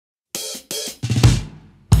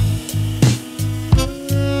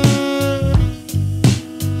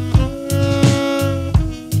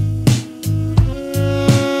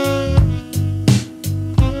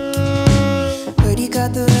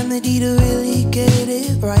we get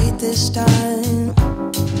it right this time.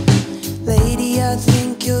 Lady, I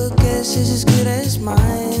think your guess is as good as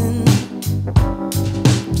mine.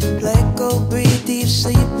 Let go, breathe deep,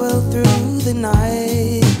 sleep well through the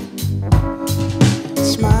night.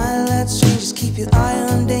 Smile at strangers, keep your eye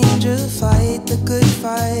on danger. Fight the good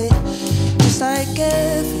fight, just like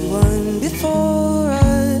everyone before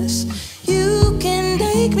us. You can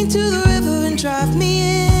take me to the river and drive me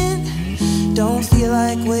in. Don't feel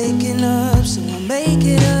like waking up, so I'll make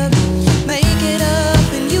it up,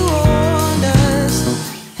 and you warned us.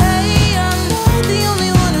 Hey, I'm not the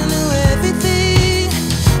only one who knew everything.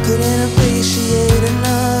 Couldn't appreciate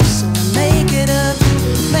enough, so I'll make it up,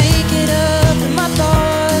 and my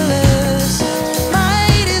thoughtless.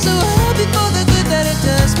 Might as well before the good that it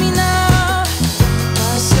does me now.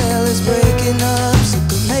 My cell is breaking up, so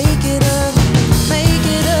go make it up, make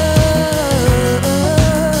it up.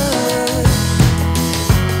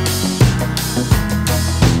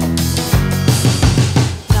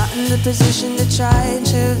 Not in the position to try and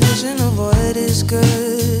share a vision of what is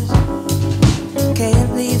good.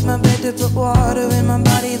 Can't leave my bed to put water in my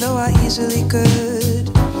body, though I easily could.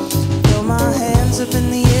 Throw my hands up in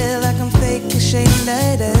the air like I'm fake, ashamed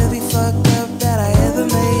at every fuck up that I ever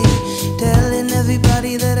made. Telling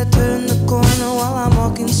everybody that I turned the corner while I'm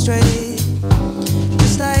walking straight.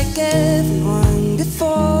 Just like everyone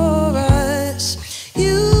before us.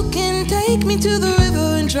 You can take me to the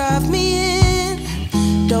river and drive me in.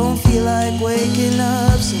 Don't feel like waking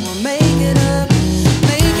up, so I'll make it up,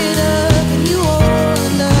 and you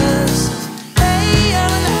warned us. Hey,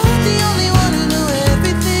 I'm not the only one who knew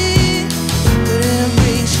everything. Couldn't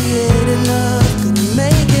appreciate enough, couldn't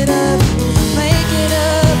make it up,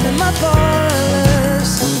 and my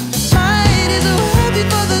thoughtless. Might as well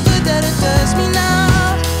before the good that it does me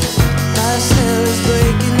now. My cell is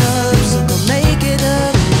breaking up, so go make it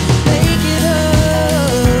up,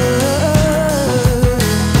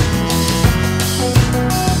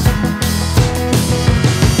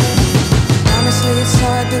 Honestly, it's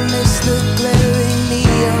hard to miss the glaring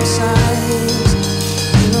neon signs.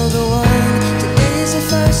 You know the one, today's the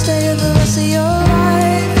first day of the rest of your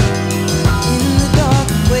life. In the dark,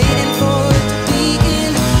 waiting for it to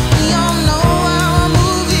begin. We all know how a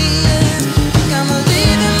movie ends. Think I'm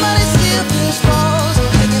leaving, but it still feels false.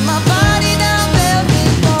 Taking my body down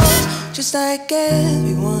velvet walls, just like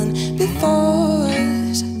everyone before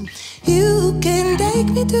us. You can take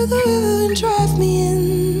me to the river and drive me in.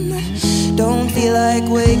 Don't feel like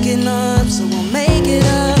waking up, so we'll make it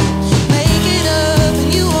up,